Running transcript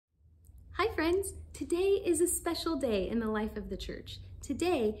Hi friends! Today is a special day in the life of the church.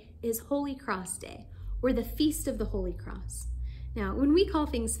 Today is Holy Cross Day, or the Feast of the Holy Cross. Now, when we call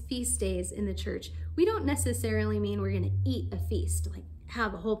things feast days in the church, we don't necessarily mean we're going to eat a feast, like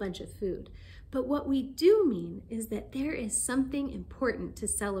have a whole bunch of food. But what we do mean is that there is something important to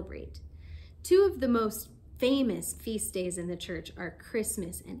celebrate. Two of the most famous feast days in the church are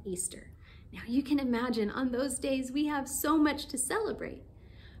Christmas and Easter. Now, you can imagine on those days we have so much to celebrate.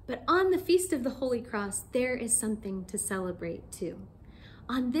 But on the Feast of the Holy Cross, there is something to celebrate too.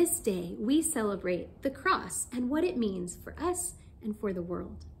 On this day, we celebrate the cross and what it means for us and for the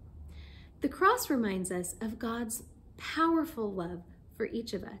world. The cross reminds us of God's powerful love for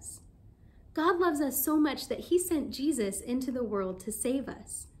each of us. God loves us so much that he sent Jesus into the world to save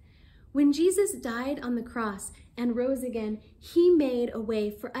us. When Jesus died on the cross and rose again, he made a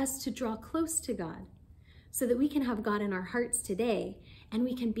way for us to draw close to God so that we can have God in our hearts today and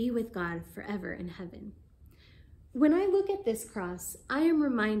we can be with God forever in heaven. When I look at this cross, I am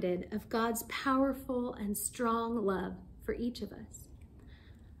reminded of God's powerful and strong love for each of us.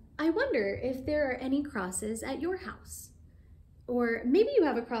 I wonder if there are any crosses at your house. Or maybe you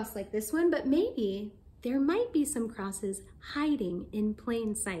have a cross like this one, but maybe there might be some crosses hiding in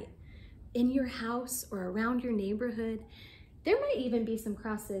plain sight in your house or around your neighborhood. There might even be some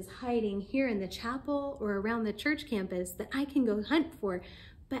crosses hiding here in the chapel or around the church campus that I can go hunt for.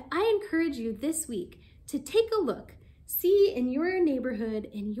 But I encourage you this week to take a look, see in your neighborhood,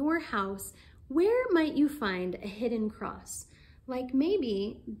 in your house, where might you find a hidden cross? Like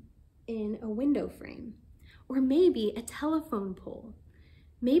maybe in a window frame, or maybe a telephone pole.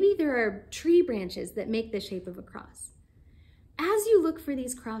 Maybe there are tree branches that make the shape of a cross. As you look for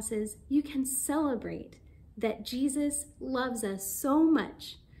these crosses, you can celebrate that Jesus loves us so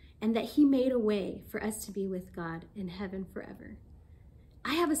much and that he made a way for us to be with God in heaven forever.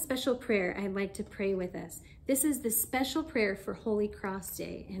 I have a special prayer I'd like to pray with us. This is the special prayer for Holy Cross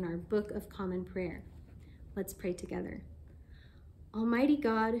Day in our Book of Common Prayer. Let's pray together. Almighty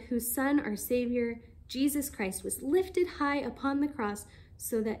God, whose Son, our Savior, Jesus Christ, was lifted high upon the cross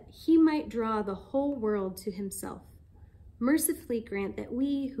so that he might draw the whole world to himself. Mercifully grant that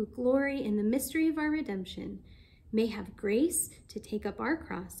we who glory in the mystery of our redemption may have grace to take up our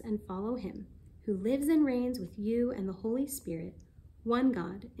cross and follow him, who lives and reigns with you and the Holy Spirit, one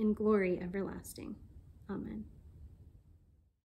God, in glory everlasting. Amen.